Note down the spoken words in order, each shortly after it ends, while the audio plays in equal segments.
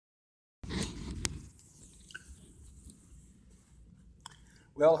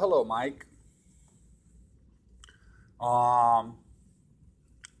Well, hello, Mike. Um,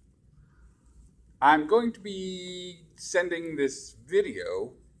 I'm going to be sending this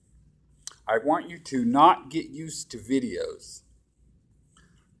video. I want you to not get used to videos.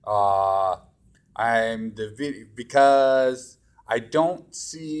 Uh, I'm the video because I don't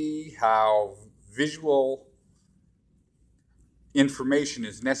see how visual information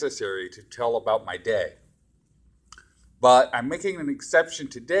is necessary to tell about my day. But I'm making an exception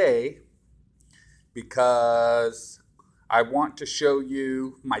today because I want to show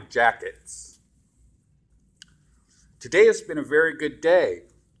you my jackets. Today has been a very good day.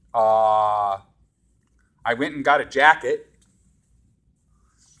 I went and got a jacket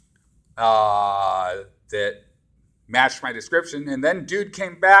that matched my description, and then dude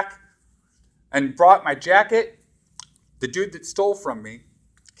came back and brought my jacket. The dude that stole from me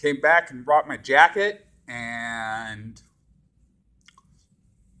came back and brought my jacket, and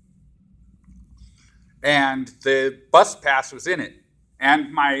the bus pass was in it,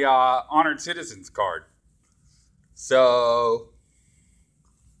 and my honored citizens card. So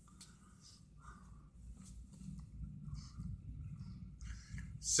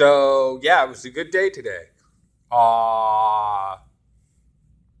yeah, it was a good day today.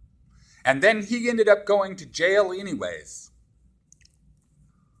 And then he ended up going to jail anyways.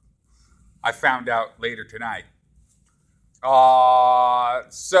 I found out later tonight.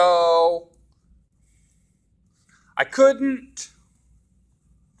 So I couldn't.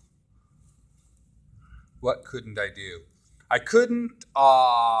 What couldn't I do? I couldn't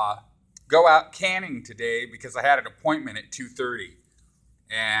go out canning today because I had an appointment at 2:30,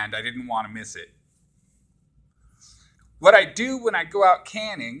 and I didn't want to miss it. What I do when I go out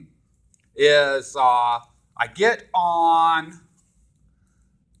canning is I get on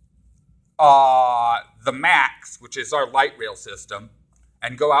the MAX, which is our light rail system,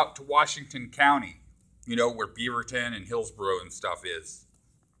 and go out to Washington County, where Beaverton and Hillsborough and stuff is.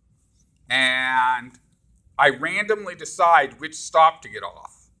 And I randomly decide which stop to get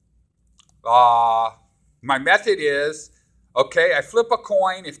off. My method is, okay, I flip a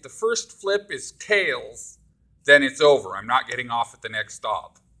coin. If the first flip is tails, then it's over. I'm not getting off at the next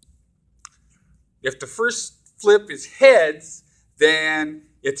stop. If the first flip is heads, then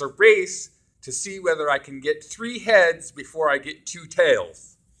it's a race to see whether I can get 3 heads before I get 2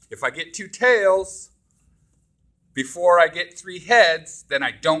 tails. If I get 2 tails before I get 3 heads, then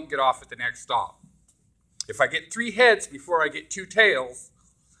I don't get off at the next stop. If I get 3 heads before I get 2 tails,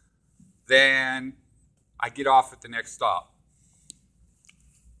 then I get off at the next stop.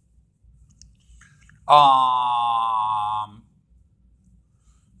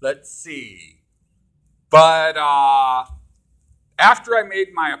 Let's see. But after I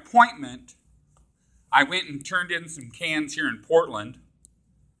made my appointment, I went and turned in some cans here in Portland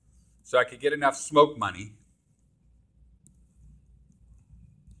so I could get enough smoke money.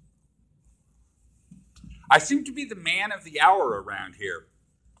 I seem to be the man of the hour around here,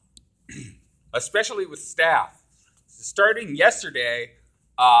 especially with staff. Starting yesterday,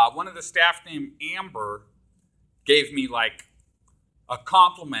 one of the staff named Amber gave me like a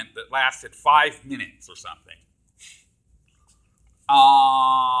compliment that lasted 5 minutes or something.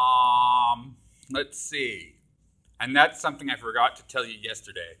 Let's see. And that's something I forgot to tell you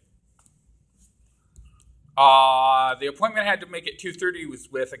yesterday. The appointment I had to make at 2:30 was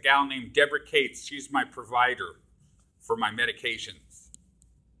with a gal named Deborah Cates. She's my provider for my medications.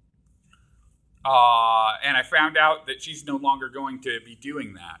 And I found out that she's no longer going to be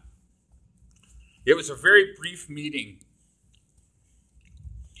doing that. It was a very brief meeting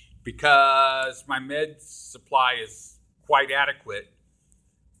because my med supply is quite adequate,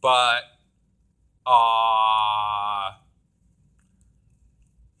 but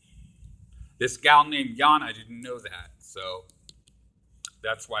this gal named Yana didn't know that, so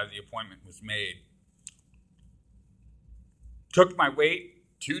that's why the appointment was made. Took my weight,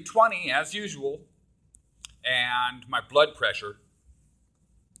 220 as usual, and my blood pressure.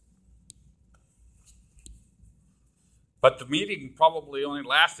 But the meeting probably only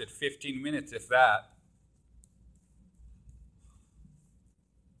lasted 15 minutes, if that.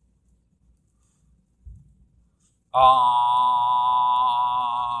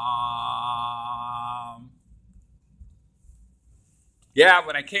 Yeah,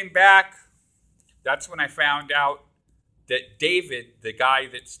 when I came back, that's when I found out that David, the guy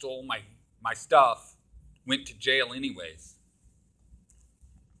that stole my stuff, went to jail anyways.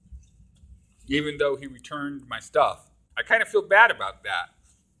 Even though he returned my stuff. I kind of feel bad about that.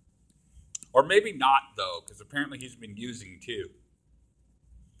 Or maybe not, though, because apparently he's been using too.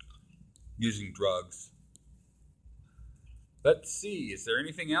 Using drugs. Let's see, is there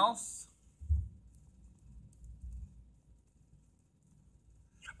anything else?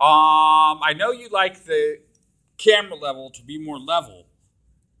 I know you like the camera level to be more level,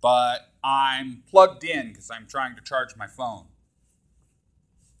 but I'm plugged in because I'm trying to charge my phone.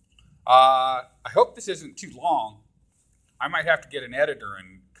 I hope this isn't too long. I might have to get an editor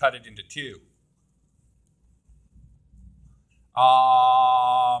and cut it into two.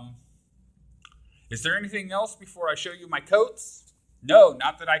 Is there anything else before I show you my coats? No,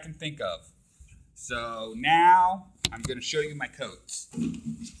 not that I can think of. So now I'm going to show you my coats.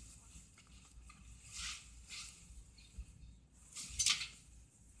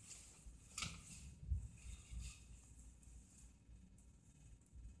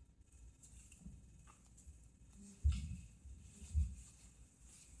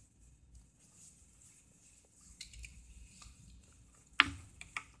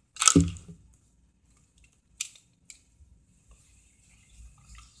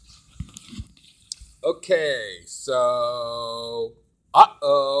 Okay, so,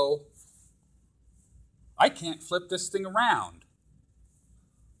 I can't flip this thing around.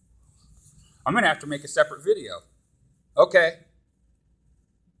 I'm going to have to make a separate video. Okay.